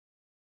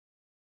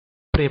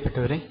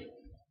പ്രിയപ്പെട്ടവരെ,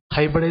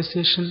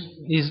 hybridization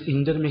is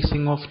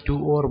intermixing of two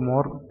or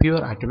more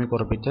pure atomic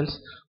orbitals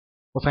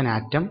of an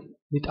atom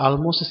with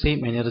almost the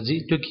same energy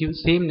to give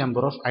same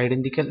number of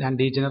identical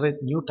and degenerate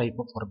new type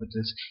of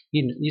orbitals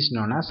is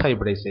known as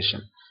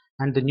hybridization.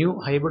 And the new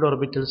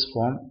orbitals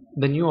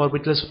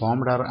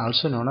formed are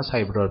also known as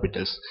hybrid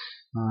orbitals.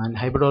 And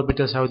hybrid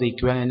orbitals have the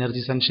equivalent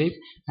energies and shape,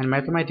 and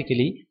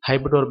mathematically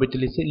hybrid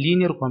orbital is a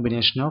linear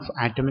combination of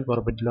atomic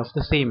orbital of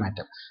the same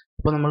atom.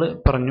 അപ്പോൾ നമ്മൾ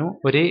പറഞ്ഞു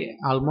ഒരേ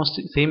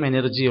almost same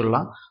energy ഉള്ള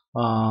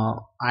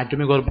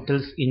atomic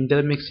orbitals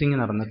ഇന്റർമിക്സിങ്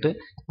നടന്നിട്ട്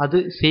അത്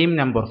same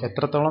number of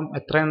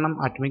എത്ര എണ്ണം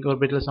atomic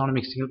orbitals ആണ്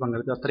മിക്സിങ്ങിൽ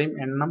പങ്കെടുത്തത് അത്രയും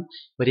എണ്ണം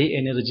ഒരേ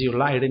എനർജി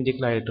ഉള്ള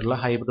ഐഡന്റിക്കൽ ആയിട്ടുള്ള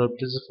ഹൈബ്രിഡ്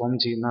ഓർബിറ്റൽസ് ഫോം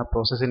ചെയ്യുന്ന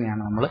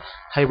പ്രോസസ്സിനെയാണ് നമ്മൾ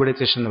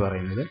ഹൈബ്രിഡൈസേഷൻ എന്ന്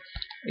പറയുന്നത്.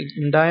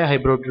 ഉണ്ടായ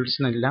ഹൈബ്രിഡ്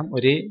ഓർബിറ്റൽസിനെല്ലാം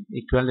ഒരേ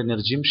ഈക്വലന്റ്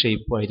എനർജിയും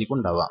ഷേപ്പും ആയിരിക്കും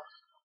ഉണ്ടാവുക.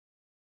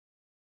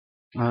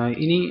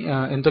 ഇനി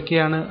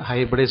എന്തൊക്കെയാണ്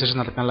ഹൈബ്രിഡൈസേഷൻ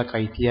നടക്കാനുള്ള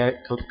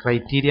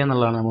ക്രൈറ്റീരിയ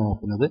എന്നുള്ളതാണ് നമ്മൾ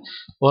നോക്കുന്നത്.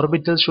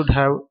 Orbital should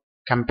have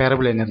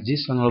comparable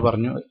energies നമ്മൾ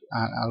പറഞ്ഞു,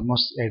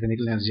 ആൾമോസ്റ്റ്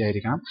ഐഡന്റിക്കൽ എനർജി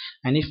ആയിരിക്കണം.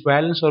 And if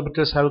വാലൻസ്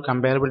orbitals have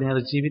comparable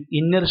energy with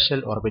inner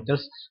shell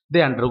orbitals they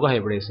undergo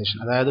hybridisation.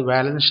 അതായത്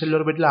വാലൻസ് ഷെൽ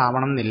ഓർബിറ്റൽ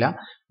ആവണം എന്നില്ല.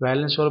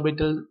 വാലൻസ്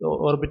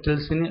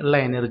ഓർബിറ്റൽസിന് ഉള്ള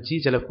എനർജി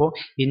ചിലപ്പോൾ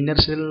ഇന്നർ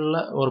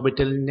ഷെല്ലുള്ള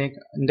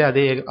ഓർബിറ്റലിന്റെ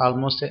അതേ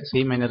ആൾമോസ്റ്റ്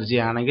സെയിം എനർജി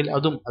ആണെങ്കിൽ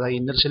അതും, അതായത്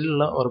ഇന്നർ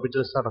ഷെല്ലുള്ള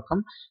ഓർബിറ്റൽസ് അടക്കം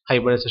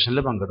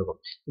ഹൈബ്രിഡൈസേഷനിൽ പങ്കെടുക്കും.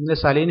 ഇതിന്റെ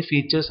സലൈൻ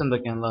ഫീച്ചേഴ്സ്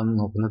എന്തൊക്കെയാണെന്നാണ്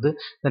നോക്കുന്നത്.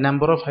 The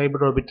number of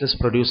hybrid orbitals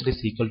produced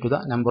is equal to the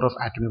number of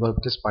atomic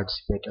orbitals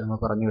participate. നമ്മൾ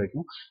പറഞ്ഞു കഴിഞ്ഞു.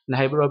 And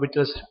hybrid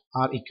orbitals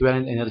are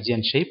equivalent energy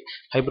and shape.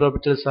 Hybrid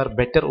orbitals are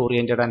better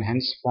oriented and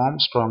hence form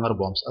stronger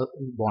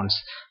bonds.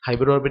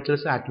 Hybrid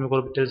orbitals atomic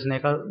orbitals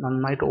നേക്കാൾ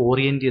നന്നായിട്ട്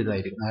orient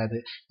ചെയ്തായിരിക്കും. അതായത്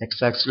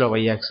X ആക്സിലോ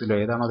Y ആക്സിലോ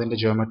ഏതാണോ അതിന്റെ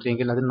geometry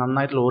എങ്കിൽ അതിന്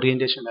നന്നായിട്ടുള്ള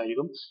ഓറിയന്റേഷൻ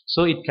ആയിരിക്കും.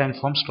 So it can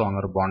form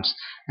stronger bonds.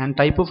 And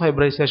type of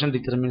hybridisation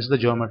determines the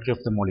geometry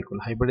of the molecule.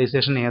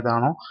 Hybridisation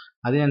ഏതാണോ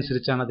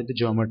അതിനനുസരിച്ചാണ് അതിന്റെ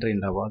ജിയോമെട്രി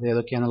ഉണ്ടാവുക. അത്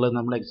ഏതൊക്കെയാണെന്നുള്ളത്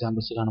നമ്മൾ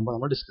എക്സാമ്പിൾസ് കാണുമ്പോൾ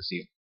നമ്മൾ ഡിസ്കസ്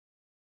ചെയ്യും.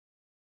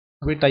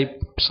 അപ്പോൾ ഈ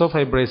ടൈപ്സ് ഓഫ്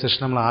ഹൈബ്രിഡൈസേഷൻ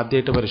നമ്മൾ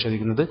ആദ്യമായിട്ട്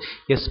പരിശോധിക്കുന്നത്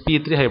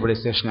sp3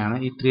 ഹൈബ്രിഡൈസേഷൻ ആണ്.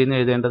 ഈ 3 എന്ന്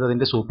എഴുതേണ്ടത്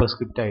അതിന്റെ സൂപ്പർ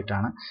സ്ക്രിപ്റ്റ്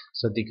ആയിട്ടാണ്.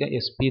 ശ്രദ്ധിക്കുക,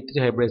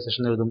 sp3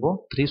 ഹൈബ്രിഡൈസേഷൻ എഴുതുമ്പോൾ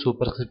 3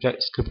 സൂപ്പർ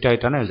സ്ക്രിപ്റ്റ്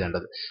ആയിട്ടാണ്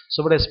എഴുതേണ്ടത്. സോ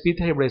ഇവിടെ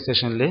sp3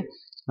 ഹൈബ്രിഡൈസേഷനിൽ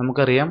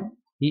നമുക്കറിയാം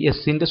ഈ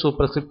എസിന്റെ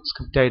സൂപ്പർ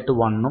സ്ക്രിപ്റ്റ് ആയിട്ട്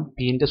 1ഉം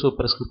പിന്റെ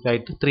സൂപ്പർ സ്ക്രിപ്റ്റ്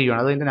ആയിട്ട് 3ഉം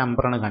ആണ്. അതിന്റെ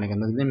നമ്പറാണ്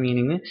കാണിക്കുന്നത്. ഇതിന്റെ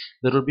meaning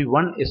there will be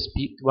one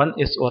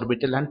s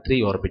orbital and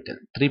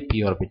 3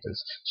 p orbitals.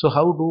 So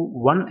how do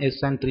 1 s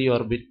and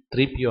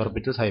 3 p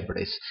orbitals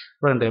hybridize?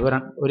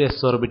 ഒരു s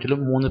ഓർബിറ്റലും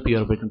 3 p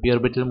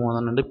ഓർബിറ്റൽ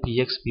 3 ഉണ്ട്.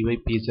 px py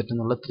pz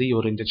എന്നുള്ള 3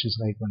 ഓറിയന്റേഷൻസ്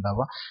ആയിരിക്കും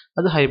ഉണ്ടാവുക.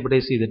 അത്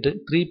ഹൈബ്രിഡൈസ് ചെയ്തിട്ട്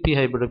 3p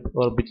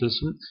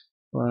ഓർബിറ്റൽസും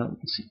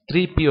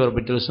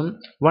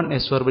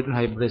 1s ഓർബിറ്റലും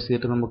ഹൈബ്രിഡൈസ്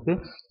ചെയ്തിട്ട് നമുക്ക്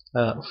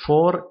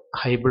 4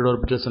 ഹൈബ്രിഡ്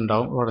ഓർബിറ്റൽസ്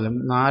ഉണ്ടാവും.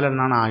 4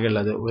 എണ്ണമാണ് ആകെ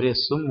ഉള്ളത്. ഒരു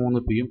എസും 3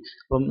 പിയും.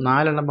 അപ്പം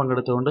 4 എണ്ണം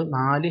പങ്കെടുത്തുകൊണ്ട്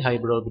 4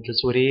 ഹൈബ്രിഡ്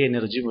ഓർബിറ്റൽസ് ഒരേ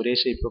എനർജിയും ഒരേ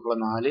ഷേപ്പുള്ള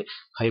 4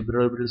 ഹൈബ്രിഡ്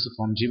ഓർബിറ്റൽസ്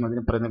ഫോം ചെയ്യും.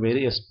 അതിന് പറയുന്ന പേര്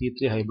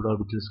sp3 ഹൈബ്രിഡ്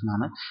ഓർബിറ്റൽസ്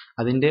എന്നാണ്.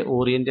 അതിന്റെ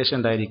ഓറിയന്റേഷൻ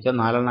ഉണ്ടായിരിക്കുക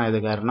 4 എണ്ണം ആയത്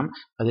കാരണം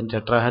അതിന്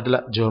ടെട്രാഹെഡ്രൽ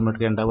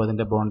ജിയോമെട്രി ഉണ്ടാവും.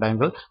 അതിന്റെ ബോണ്ട്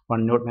ആംഗിൾ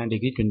 109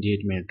 ഡിഗ്രി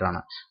 28 മിനിറ്റ്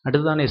ആണ്.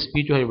 അടുത്തതാണ്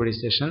sp2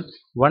 hybridisation.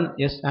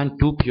 1s and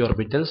 2p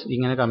orbitals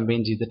ഇങ്ങനെ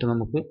കമ്പൈൻ ചെയ്തിട്ട്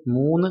നമുക്ക്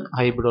 3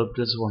 ഹൈബ്രിഡ്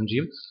ഓർബിറ്റൽസ് ഫോം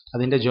ചെയ്യും.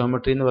 അതിന്റെ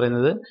ജിയോമെട്രി എന്ന്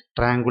പറയുന്നത്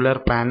ട്രയാങ്കുലർ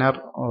പ്ലാനർ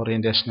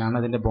ഓറിയന്റേഷൻ ആണ്.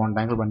 അതിന്റെ ബോണ്ട്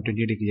ആംഗിൾ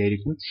 120 ഡിഗ്രി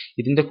ആയിരിക്കും.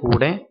 ഇതിന്റെ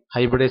കൂടെ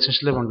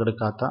ഹൈബ്രിഡൈസേഷനിൽ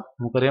പങ്കെടുക്കാത്ത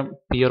നമുക്കറിയാം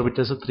p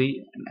ഓർബിറ്റൽസ് 3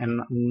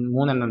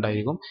 എണ്ണം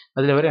ഉണ്ടായിരിക്കും.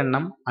 അതിൽ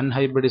ഒരെണ്ണം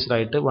അൺഹൈബ്രിഡൈസ്ഡ്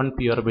ആയിട്ട് 1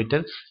 p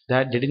orbital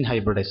that didn't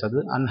hybridise, അത്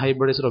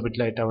അൺഹൈബ്രിഡൈസ്ഡ്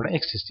ഓർബിറ്റൽ ആയിട്ട് അവിടെ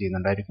exist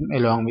ചെയ്യുന്നുണ്ടായിരിക്കും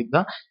along with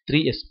the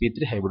 3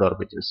 sp3 hybrid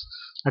orbitals.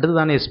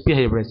 അടുത്തതാണ് sp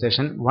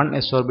hybridisation. 1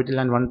 s orbital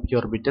and 1 p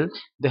orbital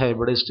they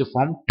hybridize to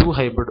form 2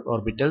 hybrid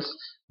orbitals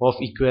of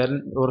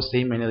equivalent or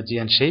same energy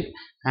and shape,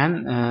 and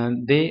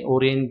they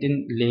orient in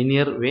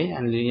linear way,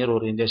 and linear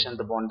orientation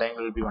the bond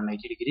angle will be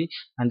 180 degree,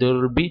 and there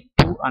will be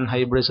 2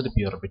 unhybridized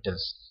p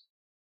orbitals.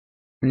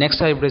 Next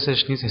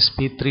hybridization is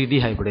sp3d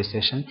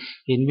hybridization,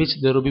 in which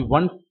there will be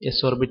 1 s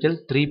orbital,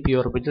 3 p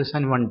orbitals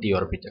and 1 d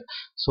orbital.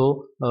 So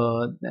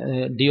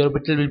d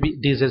orbital will be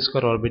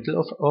dz2 orbital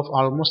of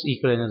almost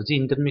equal energy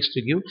intermixed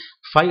to give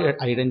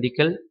 5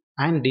 identical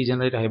and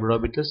degenerate hybrid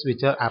orbitals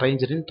which are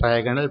arranged in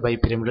trigonal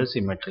bipyramidal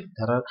symmetry.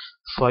 There are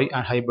 5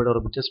 hybrid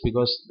orbitals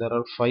because there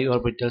are 5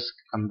 orbitals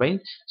combined.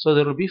 So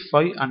there will be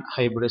 5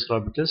 unhybridized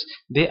orbitals.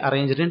 They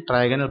arranged in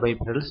trigonal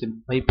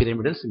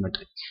bipyramidal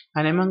symmetry.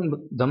 And among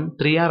them,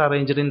 3 are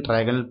arranged in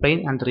trigonal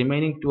plane and the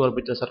remaining 2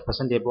 orbitals are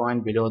present above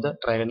and below the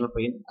trigonal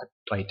plane at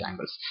right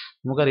angles.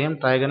 നമുക്കറിയാം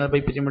ട്രയാഗണൽ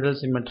bipyramidal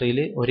സിമെട്രിയിൽ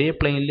ഒരേ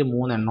പ്ലെയിനിൽ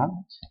 3 എണ്ണം,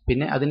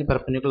 പിന്നെ അതിന്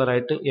perpendicular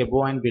ആയിട്ട് above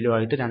and below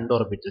ആയിട്ട് 2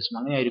 ഓർബിറ്റൽസും,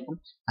 അങ്ങനെയായിരിക്കും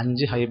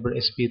 5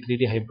 hybrid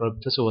sp3d hybrid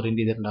orbitals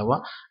orient ചെയ്തിട്ടുണ്ടാവുക.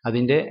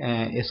 അതിന്റെ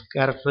എസ്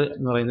ക്യാരക്ടർ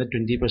എന്ന് പറയുന്നത്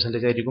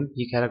 20% ആയിരിക്കും,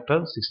 p ക്യാരക്ടർ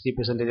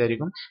 60%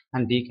 ആയിരിക്കും,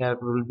 and d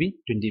character will be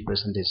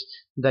 20%.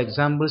 The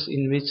examples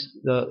in which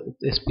the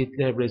sp3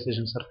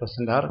 hybridizations are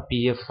present are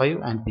pf5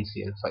 and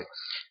pcl5.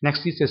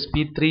 Next is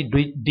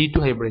sp3d2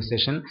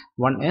 hybridization.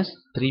 1s,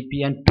 3p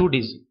and 2d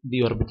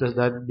orbitals,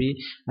 that will be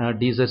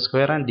dz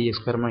square and dx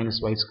square minus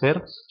y square,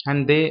 and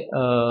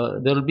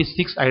there will be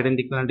 6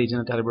 identical and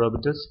degenerate hybrid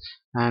orbitals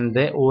and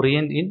they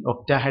orient in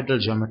octahedral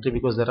geometry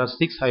because there are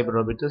 6 hybrid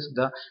orbitals.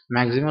 The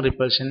maximum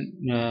repulsion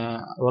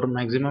or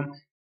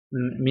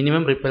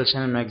minimum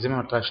repulsion and maximum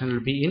attraction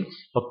will be in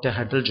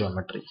octahedral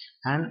geometry,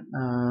 and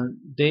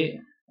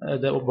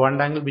the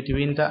bond angle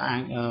between the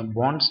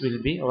bonds will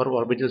be, or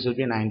orbitals will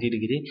be,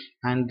 90°,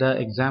 and the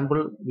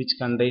example which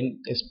contain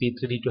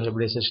sp3d2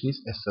 hybridization is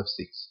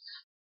SF6.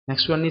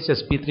 Next one is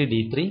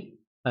sp3d3.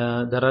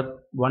 There are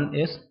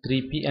 1s,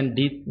 3p and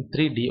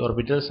 3d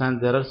orbitals,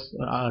 and there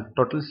are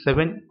total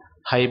 7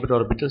 hybrid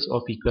orbitals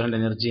of equivalent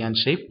energy and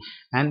shape,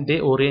 and they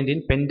orient in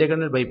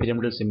pentagonal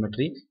bipyramidal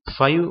symmetry.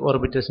 5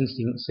 orbitals in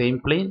same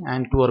plane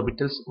and 2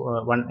 orbitals,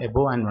 one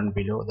above and one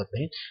below the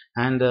plane,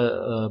 and the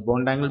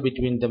bond angle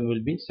between them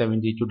will be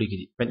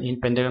 72°. In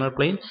pentagonal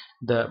plane,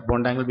 the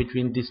bond angle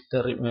between these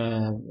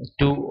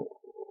two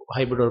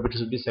hybrid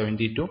orbitals will be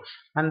 72,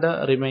 and the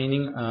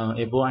remaining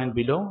above and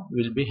below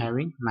will be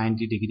having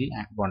 90°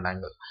 bond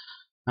angle,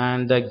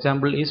 and the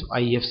example is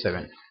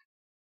IF7.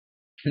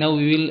 Now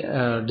we will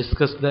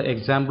discuss the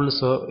examples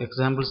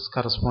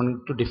corresponding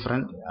to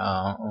different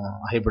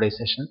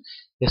hybridization.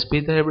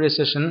 sp3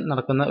 hybridization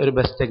നടക്കുന്ന ഒരു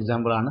best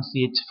example ആണ്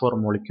CH4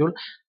 molecule.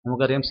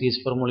 നമുക്കറിയാം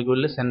CH4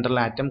 മോളിക്യൂളിൽ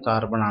central atom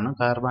carbon ആണ്.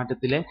 Carbon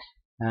ആറ്റത്തിലെ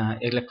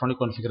electronic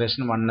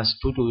configuration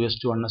 1s2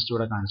 2s2 1s2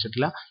 ഇവിടെ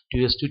കാണിച്ചിട്ടില്ല,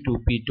 2s2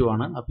 2p2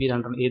 ആണ്. അപ്പോൾ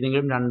ഈ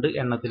ഏതെങ്കിലും രണ്ട്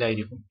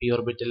എണ്ണത്തിലായിരിക്കും, p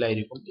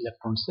ഓർബിറ്റലിലായിരിക്കും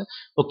electrons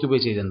occupy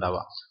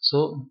ചെയ്തിട്ടുണ്ടാവുക. So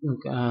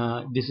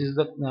this is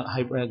the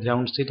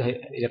ground state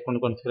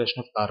electronic configuration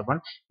of carbon.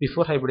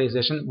 Before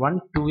hybridization, one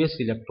 2s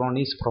electron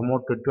is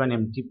promoted to an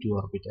empty p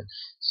orbital.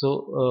 So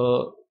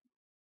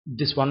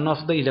this one of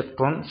the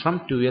electron from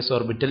 2s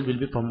orbital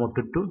will be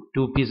promoted to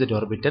 2pz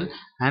orbital,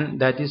 and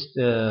that is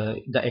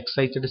the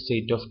excited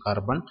state of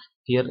carbon.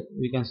 Here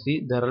we can see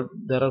there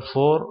are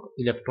 4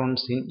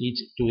 electrons in each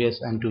 2s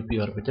and 2p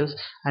orbitals,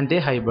 and they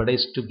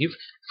hybridize to give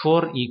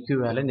 4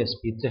 equivalent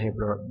sp3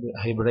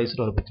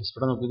 hybridized orbitals.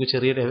 ഇവിടെ നമുക്ക്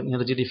ചെറിയ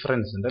energy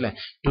difference ഉണ്ട് അല്ലേ.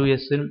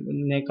 2s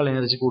നേക്കാൾ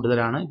energy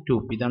കൂടുതലാണ്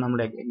 2p. ഇതാണ്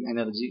നമ്മുടെ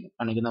energy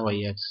കാണിക്കുന്ന y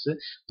ആക്സിസ്.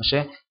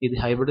 പക്ഷേ ഇത്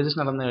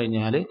ഹൈബ്രിഡൈസേഷൻ നടന്നു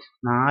കഴിഞ്ഞാൽ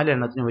 4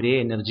 എണ്ണത്തിന് ഒരേ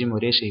എനർജിയും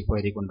ഒരേ ഷേപ്പും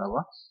ആയിരിക്കും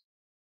ഉണ്ടാവുക.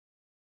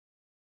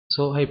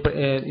 സോ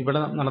ഇവിടെ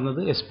നടന്നത്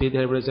sp3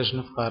 hybridization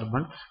of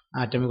carbon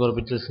atomic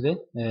orbitals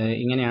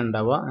ഇങ്ങനെയാണ്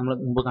ഉണ്ടാവുക. നമ്മൾ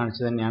മുമ്പ്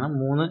കാണിച്ചത് തന്നെയാണ്.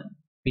 3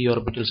 p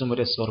ഓർബിറ്റൽസും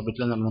ഒരു s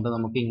ഓർബിറ്റലും നടന്നിട്ട്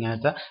നമുക്ക്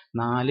ഇങ്ങനത്തെ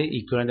 4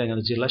 ഈക്വലന്റ്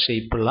എനർജിയുള്ള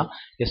ഷേപ്പുള്ള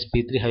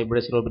sp3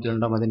 ഹൈബ്രിഡൈസ്ഡ് ഓർബിറ്റൽ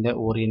ഉണ്ടാവും. അതിന്റെ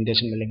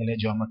ഓറിയന്റേഷൻ അല്ലെങ്കിൽ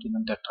ജോമെട്രി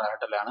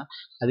ടെട്രാഹെഡ്രൽ ആണ്.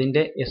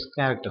 അതിന്റെ s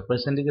character,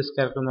 percentage s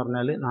character എന്ന്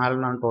പറഞ്ഞാൽ 4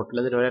 എണ്ണമാണ് ടോട്ടൽ.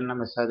 അതിൽ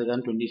ഒരെണ്ണം s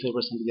ആയതുകാരണം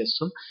 25% s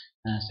ഉം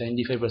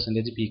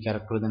 75% p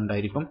ക്യാരക്ടർ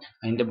ഉണ്ടായിരിക്കും.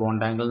 അതിന്റെ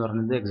ബോണ്ട് ആംഗിൾ എന്ന്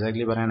പറയുന്നത്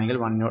എക്സാക്ട്ലി പറയുകയാണെങ്കിൽ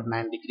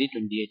 109°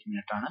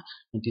 28' ആണ്.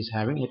 It is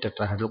having A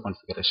tetrahedral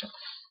configuration.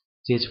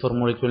 CH4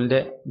 മോളിക്യൂളിന്റെ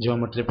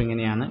geometry ഇപ്പം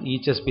ഇങ്ങനെയാണ്.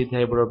 Each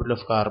sp3 hybrid orbital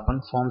of carbon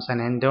forms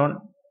an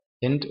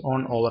end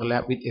on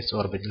overlap with s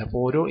orbital. അപ്പോൾ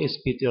ഓരോ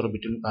sp3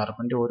 ഓർബിറ്റലും,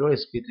 കാർബണിന്റെ ഓരോ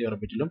sp3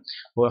 ഓർബിറ്റലും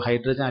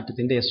hydrogen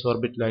ആറ്റത്തിന്റെ s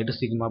ഓർബിറ്റലായിട്ട്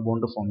sigma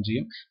bond form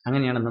ചെയ്യും.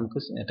 അങ്ങനെയാണ് നമുക്ക്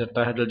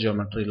ടെട്രാഹെഡ്രൽ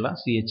ജോമെട്രി ഉള്ള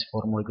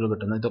CH4 molecule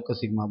കിട്ടുന്നത്. ഇതൊക്കെ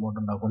സിഗ്മ ബോണ്ട്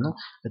ഉണ്ടാക്കുന്നു.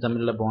 ഇത്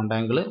തമ്മിലുള്ള ബോണ്ട്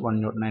ആംഗിൾ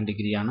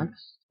 109° ആണ്.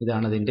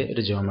 ഇതാണ് ഇതിന്റെ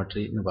ഒരു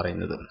ജോമെട്രി എന്ന്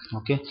പറയുന്നത്.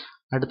 ഓക്കെ,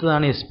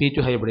 അടുത്തതാണ്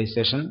sp2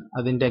 ഹൈബ്രിഡൈസേഷൻ.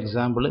 അതിന്റെ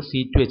എക്സാമ്പിൾ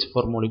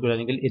C2H4 മോളിക്യൂൾ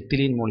അല്ലെങ്കിൽ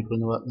എത്തിലീൻ മോളിക്യൂൾ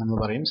എന്ന് നമ്മൾ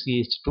പറയും.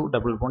 CH2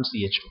 double bond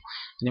CH2.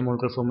 ഇതിന്റെ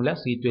മോളിക്യൂൾ ഫോർമുല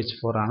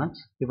C2H4 ആണ്.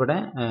 ഇവിടെ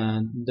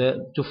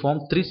to form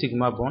 3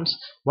 sigma bonds,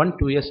 1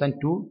 2s and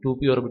 2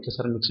 2p orbitals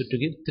are mixed to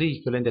give 3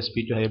 equivalent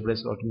sp2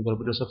 hybridized atomic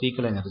orbitals of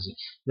equal energy.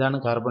 ഇതാണ്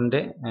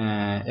കാർബണിന്റെ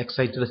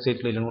excited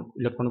സ്റ്റേറ്റിലെ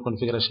electron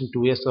configuration.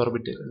 2s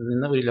ഓർബിറ്റിൽ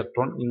നിന്ന് ഒരു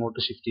electron ഇങ്ങോട്ട്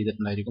shift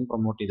ചെയ്തിട്ടുണ്ടായിരിക്കും,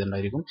 promote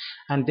ചെയ്തിട്ടുണ്ടായിരിക്കും,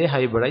 and they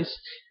hybridise.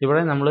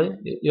 ഇവിടെ നമ്മൾ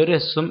ഒരു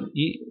എസും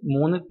ഈ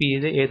 3 p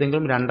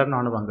ഏതെങ്കിലും 2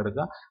 എണ്ണമാണ്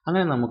പങ്കെടുക്കുക.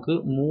 അങ്ങനെ നമുക്ക്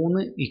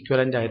 3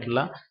 ഈക്വലന്റ്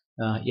ആയിട്ടുള്ള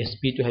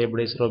sp2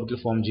 ഹൈബ്രിഡൈസ്ഡ് ഓർബിറ്റൽ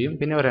ഫോം ചെയ്യും.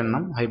 പിന്നെ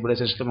ഒരെണ്ണം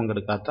ഹൈബ്രിഡൈസേഷനിൽ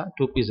പങ്കെടുക്കാത്ത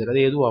 2pz, അത്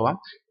ഏതും ആവാം.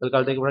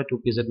 തൽക്കാലത്തേക്ക് ഇവിടെ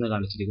 2pz എന്ന്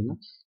കാണിച്ചിരിക്കുന്നു.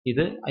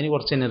 ഇത് അതിന്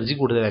കുറച്ച് എനർജി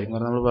കൂടുതലായിരിക്കും.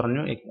 കാരണം നമ്മൾ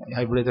പറഞ്ഞു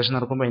ഹൈബ്രിഡൈസേഷൻ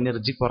നടക്കുമ്പോൾ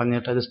എനർജി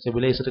കുറഞ്ഞിട്ട് അത്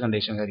സ്റ്റെബിലൈസ്ഡ്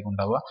കണ്ടീഷനിലായിരിക്കും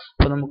ഉണ്ടാവുക.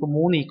 അപ്പോൾ നമുക്ക്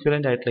 3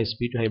 ഈക്വലന്റ് ആയിട്ടുള്ള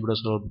sp2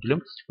 ഹൈബ്രിഡൈസ്ഡ് ഓർബിറ്റലും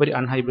ഒരു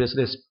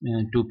അൺഹൈബ്രിഡൈസ്ഡ്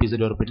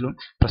 2pz ഓർബിറ്റലും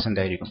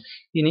പ്രസന്റ് ആയിരിക്കും.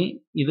 ഇനി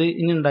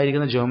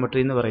ഉണ്ടായിരിക്കുന്ന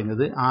ജോമെട്രി എന്ന്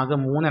പറയുന്നത് ആകെ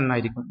 3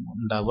 എണ്ണമായിരിക്കും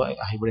ഉണ്ടാവുക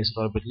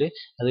ഹൈബ്രിഡൈസ്ഡ് ഓർബിറ്റൽ.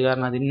 അത്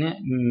കാരണം അതിന്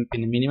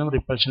പിന്നെ മിനിമം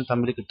റിപ്പൾഷൻ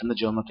തമ്മിൽ കിട്ടുന്ന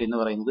ജോമെട്രി എന്ന്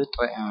പറയുന്നത്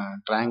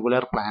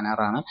ട്രയാങ്കുലർ പ്ലാനർ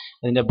ആണ്.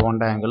 അതിന്റെ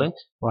ബോണ്ട് ആംഗിൾ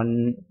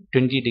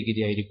 120°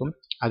 ആയിരിക്കും.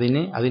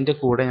 അതിന്റെ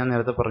കൂടെ ഞാൻ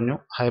നേരത്തെ പറഞ്ഞു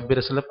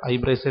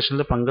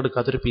ഹൈബ്രിഡൈസേഷനിൽ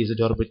പങ്കെടുക്കാത്തൊരു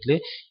pz ഓർബിറ്റൽ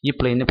ഈ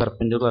പ്ലെയിന്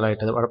പെർപെൻഡിക്കുലർ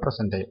ആയിട്ട് അത് അവിടെ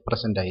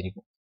പ്രസന്റ്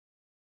ആയിരിക്കും.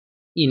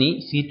 ഇനി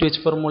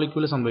C2H4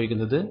 മോളിക്യൂൾ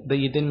സംഭവിക്കുന്നത് the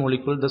ethane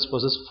molecule thus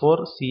possesses 4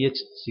 CH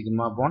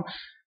sigma bond,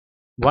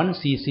 1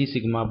 CC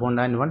sigma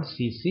bond and 1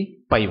 CC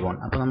pi bond.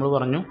 അപ്പോൾ നമ്മൾ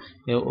പറഞ്ഞു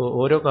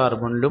ഓരോ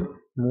കാർബണിലും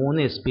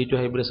 3 sp2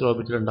 ഹൈബ്രിഡൈസ്ഡ്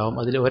ഓർബിറ്റൽ ഉണ്ടാവും.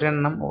 അതിൽ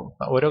ഒരെണ്ണം,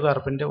 ഓരോ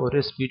കാർബണിന്റെ ഒരു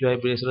sp2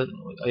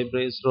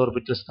 ഹൈബ്രിഡൈസ്ഡ്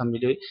ഓർബിറ്റൽസ്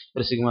തമ്മിൽ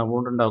ഒരു സിഗ്മ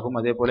ബോണ്ട് ഉണ്ടാകും.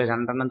 അതേപോലെ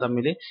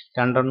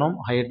രണ്ടെണ്ണവും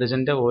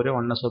ഹൈഡ്രജന്റെ ഓരോ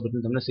 1s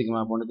ഓർബിറ്റലും തമ്മിൽ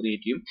സിഗ്മ ബോണ്ട്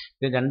ക്രിയേറ്റ് ചെയ്യും.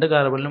 പിന്നെ 2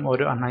 കാർബണിലും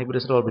ഓരോ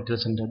അൺഹൈബ്രിഡൈസ്ഡ്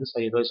ഓർബിറ്റൽസ് ഉണ്ട്. അത്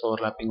സൈഡ് വൈസ്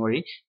ഓവർലാപ്പിംഗ്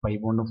വഴി പൈ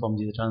ബോണ്ടും ഫോം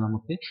ചെയ്തിട്ടാണ്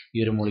നമുക്ക്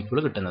ഈ ഒരു മോളിക്യൂൾ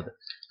കിട്ടുന്നത്.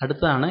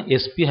 അടുത്തതാണ്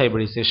sp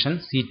ഹൈബ്രിഡൈസേഷൻ.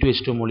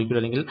 C2H2 മോളിക്യൂൾ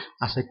അല്ലെങ്കിൽ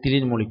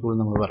അസറ്റിലീൻ മോളിക്യൂൾ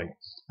നമ്മൾ പറയും.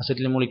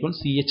 അസറ്റിൽ molecule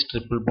CH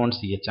triple bond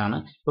CH ആണ്.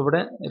 ഇപ്പോൾ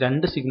ഇവിടെ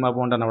 2 സിഗ്മ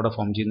ബോണ്ടാണ് അവിടെ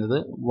ഫോം ചെയ്യുന്നത്.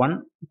 1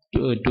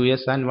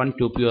 2s and 1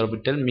 2p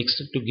orbital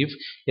mixed to give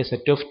A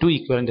set of 2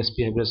 equivalent sp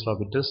hybridized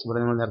orbitals. ഇവിടെ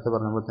നമ്മൾ നേരത്തെ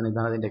പറഞ്ഞ പോലെ തന്നെ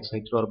ഇതാണ് അതിൻ്റെ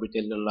എക്സൈറ്റഡ്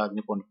ഓർബിറ്റലിലുള്ള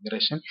അതിൻ്റെ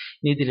കോൺഫിഗറേഷൻ.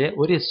 ഇതിലെ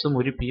ഒരു എസും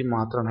ഒരു പിയും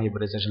മാത്രമാണ്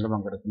ഹൈബ്രിഡൈസേഷനിൽ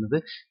പങ്കെടുക്കുന്നത്.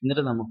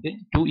 എന്നിട്ട് നമുക്ക്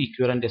 2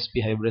 equivalent sp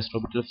hybridized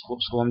orbitals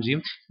form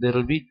ചെയ്യും. there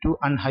will be 2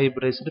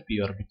 unhybridized p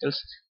orbitals.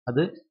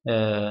 അത്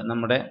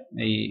നമ്മുടെ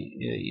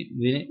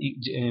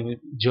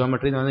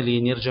ജിയോമെട്രി എന്ന് പറയുന്നത്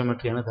ലീനിയർ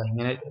ജിയോമെട്രിയാണ്.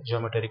 ഇങ്ങനെ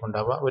ജിയോമെട്രി ആയിരിക്കും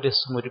ഉണ്ടാവുക. ഒരു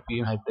എസും ഒരു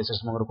പിയും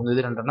ഹൈബ്രിഡൈസേഷൻ പങ്കെടുക്കുന്നു.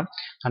 ഇത് 2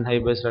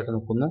 അൺഹൈബ്രിഡൈസ്ഡ് ആയിട്ട്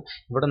നിൽക്കുന്നു.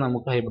 ഇവിടെ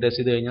നമുക്ക് ഹൈബ്രിഡൈസ്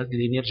ചെയ്ത് കഴിഞ്ഞാൽ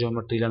ലീനിയർ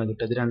ജിയോമെട്രിയിലാണ്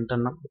കിട്ടുക. ഇത്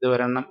 2 ഇത്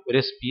ഒരെണ്ണം ഒരു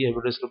sp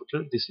hybridized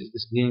orbital.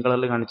 ഗ്രീൻ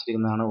കളറിൽ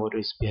കാണിച്ചിരിക്കുന്നതാണ് ഓരോ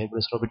sp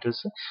hybridized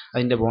orbitals.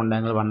 അതിൻ്റെ ബോണ്ട്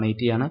ആംഗിൾ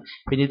 180 ആണ്.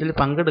 പിന്നെ ഇതിൽ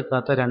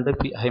പങ്കെടുക്കാത്ത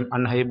 2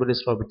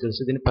 അൺഹൈബ്രിഡൈസ്ഡ് orbitals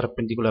ഇതിന്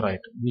പെർപെൻഡിക്കുലർ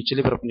ആയിട്ട്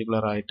മ്യൂച്വലി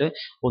പെർപെൻഡിക്കുലർ ആയിട്ട്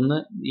ഒന്ന്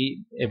ഈ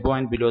എബോ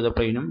ആൻഡ് ബിലോ ദ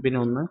പ്ലെയിനും പിന്നെ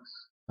ഒന്ന്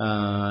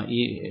ഈ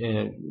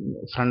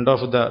ഫ്രണ്ട്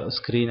ഓഫ് ദ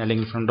സ്ക്രീൻ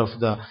അല്ലെങ്കിൽ ഫ്രണ്ട് ഓഫ്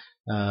ദ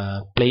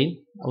പ്ലെയിൻ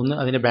ഒന്ന്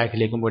അതിൻ്റെ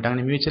ബാക്കിലേക്കും പോയിട്ട്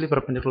അങ്ങനെ മ്യൂച്വലി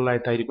പെർപെൻഡിക്കുലർ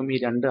ആയിട്ടായിരിക്കും ഈ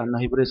 2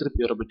 അൺഹൈബ്രിഡൈസ്ഡ്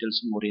പി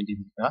ഓർബിറ്റൽസും ഓറിയൻറ്റ്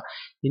ചെയ്തിരിക്കുക.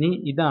 ഇനി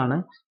ഇതാണ്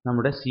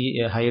നമ്മുടെ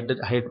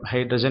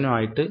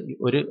ഹൈഡ്രജനുമായിട്ട്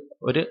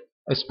ഒരു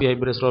sp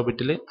hybridized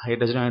ഓർബിറ്റിൽ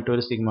ഹൈഡ്രജനായിട്ട്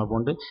ഒരു സിഗ്മ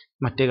ബോണ്ട്,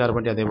 മറ്റേ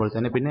കാർബണിൻ്റെ അതേപോലെ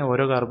തന്നെ. പിന്നെ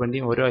ഓരോ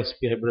കാർബണിൻ്റെയും ഓരോ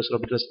sp hybridized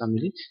ഓർബിറ്റൽസ്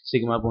തമ്മിൽ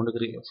സിഗ്മ ബോണ്ട്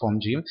ഫോം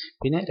ചെയ്യും.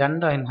 പിന്നെ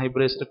 2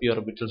 അൺഹൈബ്രിഡൈസ്ഡ് പി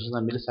ഓർബിറ്റൽസ്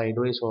തമ്മിൽ സൈഡ്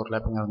വൈസ്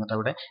ഓവർലാപ്പിംഗ് നടന്നിട്ട്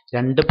അവിടെ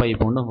 2 പൈ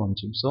ബോണ്ടും ഫോം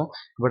ചെയ്യും. സോ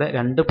ഇവിടെ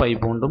 2 പൈ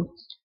ബോണ്ടും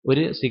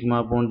ഒരു സിഗ്മ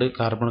ബോണ്ട്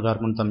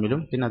കാർബൺ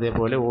തമ്മിലും പിന്നെ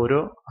അതേപോലെ ഓരോ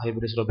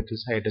ഹൈബ്രിഡൈസ്ഡ്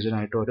ഓർബിറ്റൽസ്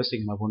ഹൈഡ്രജനായിട്ട് ഓരോ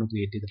സിഗ്മ ബോണ്ട്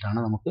ക്രിയേറ്റ് ചെയ്തിട്ടാണ്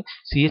നമുക്ക്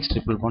CH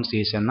ട്രിപ്പിൾ ബോണ്ട്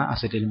CH എന്ന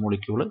അസറ്റൈൽ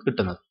മോളിക്യൂൾ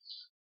കിട്ടുന്നത്.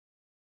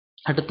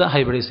 അടുത്ത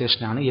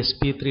ഹൈബ്രിഡൈസേഷൻ ആണ്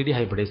sp3d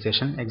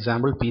hybridisation.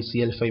 Example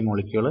PCl5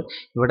 molecule.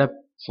 ഇവിടെ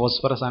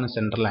ഫോസ്ഫറസ് ആണ്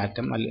സെൻട്രൽ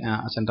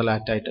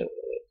ആറ്റായിട്ട്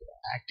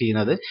ആക്ട്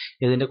ചെയ്യുന്നത്.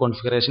 ഇതിൻ്റെ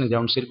കോൺഫിഗറേഷൻ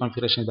ഗ്രൗണ്ട് സ്റ്റേറ്റ്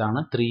കോൺഫിഗറേഷൻ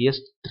ഇതാണ്.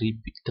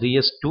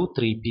 3s2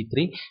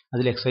 3p3.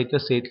 അതിൽ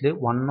എക്സൈറ്റഡ് സ്റ്റേറ്റിൽ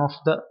 1 of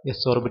the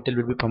s orbital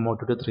will be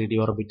promoted to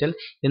 3d orbital.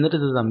 എന്നിട്ട്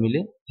ഇത് തമ്മിൽ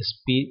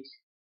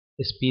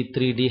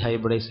sp3d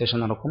ഹൈബ്രിഡൈസേഷൻ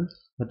നടക്കും.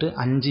 എന്നിട്ട്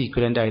 5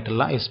 ഈക്വലൻ്റ്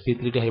ആയിട്ടുള്ള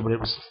sp3d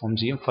ഹൈബ്രിഡൈസേഷൻ ഫോം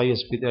ചെയ്യും. 5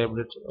 sp3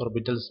 ഹൈബ്രിഡ്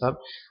ഓർബിറ്റൽസ് ആർ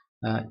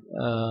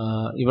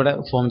ഇവിടെ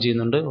ഫോം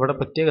ചെയ്യുന്നുണ്ട്. ഇവിടെ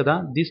പ്രത്യേകത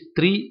these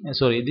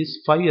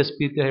 5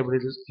 sp3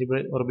 hybrid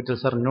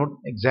orbitals are not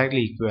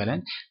exactly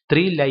equivalent.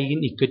 3 lie in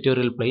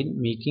equatorial plane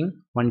making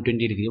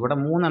 120 degree. ഇവിടെ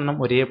 3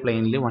 ഒരേ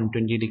പ്ലെയിനിൽ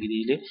 120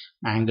 ഡിഗ്രിയിൽ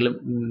ആംഗിൾ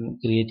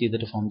ക്രിയേറ്റ്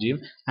ചെയ്തിട്ട് ഫോം ചെയ്യും.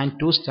 And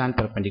 2 stand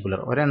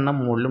perpendicular. ഒരെണ്ണം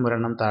മുകളിലും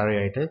ഒരെണ്ണം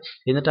താഴെയായിട്ട്.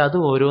 എന്നിട്ട് അത്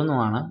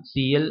ഓരോന്നുമാണ്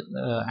Cl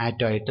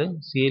ആറ്റമായിട്ട്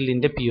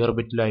Clൻ്റെ P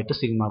ഓർബിറ്റലായിട്ട്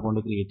sigma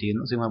bond create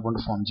ചെയ്യുന്നു, സിഗ്മ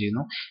ബോണ്ട് ഫോം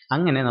ചെയ്യുന്നു.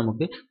 അങ്ങനെ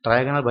നമുക്ക്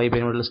ട്രയാഗണൽ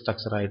ബൈപൈരമിഡൽ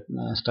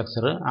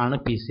സ്ട്രക്ചർ ആണ്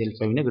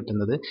PCl5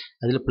 കിട്ടുന്നത്.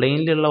 അതിൽ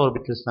പ്ലെയിനിലുള്ള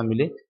ഓർബിറ്റൽസ് തമ്മിൽ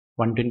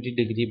 120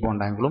 ഡിഗ്രി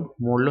ബോണ്ട് ആംഗിളും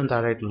മുകളിലും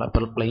താഴെയായിട്ടുള്ള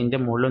പ്ലെയിനിൻ്റെ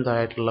മുകളിലും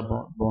താഴെയായിട്ടുള്ള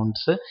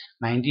ബോണ്ട്സ്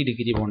 90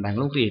 ഡിഗ്രി ബോണ്ട്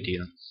ആംഗിളും ക്രിയേറ്റ്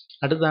ചെയ്യുന്നു.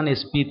 അടുത്താണ്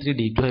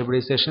sp3d2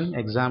 ഹൈബ്രിഡൈസേഷൻ.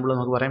 എക്സാമ്പിൾ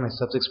നമുക്ക് പറയാം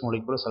SF6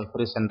 molecule.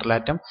 Sulphur central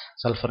atom.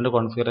 സൾഫറിൻ്റെ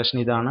configuration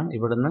ഇതാണ്.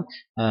 ഇവിടുന്ന്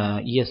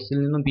ഈ എസിൽ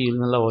നിന്നും പിയിൽ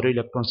നിന്നുള്ള ഓരോ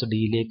ഇലക്ട്രോൺസ്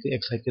ഡിയിലേക്ക്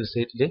എക്സൈറ്റഡ്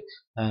സ്റ്റേറ്റിൽ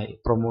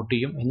പ്രൊമോട്ട്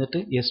ചെയ്യും.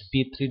 എന്നിട്ട്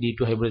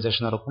sp3d2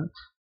 ഹൈബ്രിഡൈസേഷൻ നടക്കും.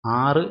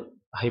 6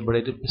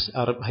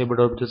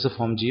 ഹൈബ്രിഡ് ഓർബിറ്റൽസ്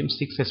ഫോം ചെയ്യും.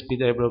 6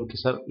 sp3 hybrid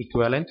orbitals R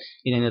equivalent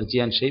in energy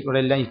and shape. ഇവിടെ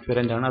എല്ലാം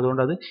ഇക്വാലന്റ് ആണ്.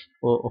 അതുകൊണ്ട് അത്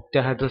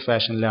ഒക്ടാഹെഡ്രൽ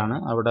ഫാഷനിലാണ്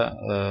അവിടെ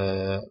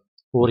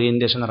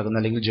ഓറിയന്റേഷൻ നടക്കുന്നത്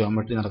അല്ലെങ്കിൽ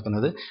ജിയോമെട്രി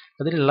നടക്കുന്നത്.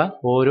 അതിലുള്ള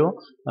ഓരോ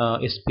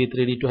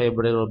sp3d2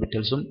 hybrid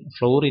ഓർബിറ്റൽസും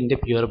ഫ്ലോറിൻ്റെ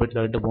P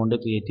ഓർബിറ്റലായിട്ട് bond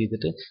create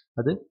ചെയ്തിട്ട്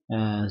അത്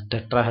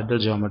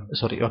ഒക്ടാഹെഡ്രൽ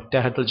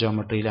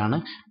ജിയോമെട്രിയിലാണ്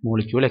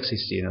മോളിക്യൂൾ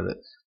എക്സിസ്റ്റ് ചെയ്യുന്നത്.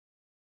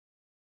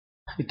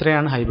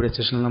 ഇത്രയാണ്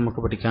ഹൈബ്രിഡൈസേഷനിൽ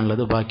നമുക്ക്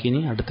പഠിക്കാനുള്ളത്. ബാക്കി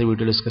ഇനി അടുത്ത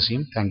വീഡിയോ ഡിസ്കസ്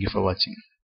ചെയ്യും. Thank you for watching.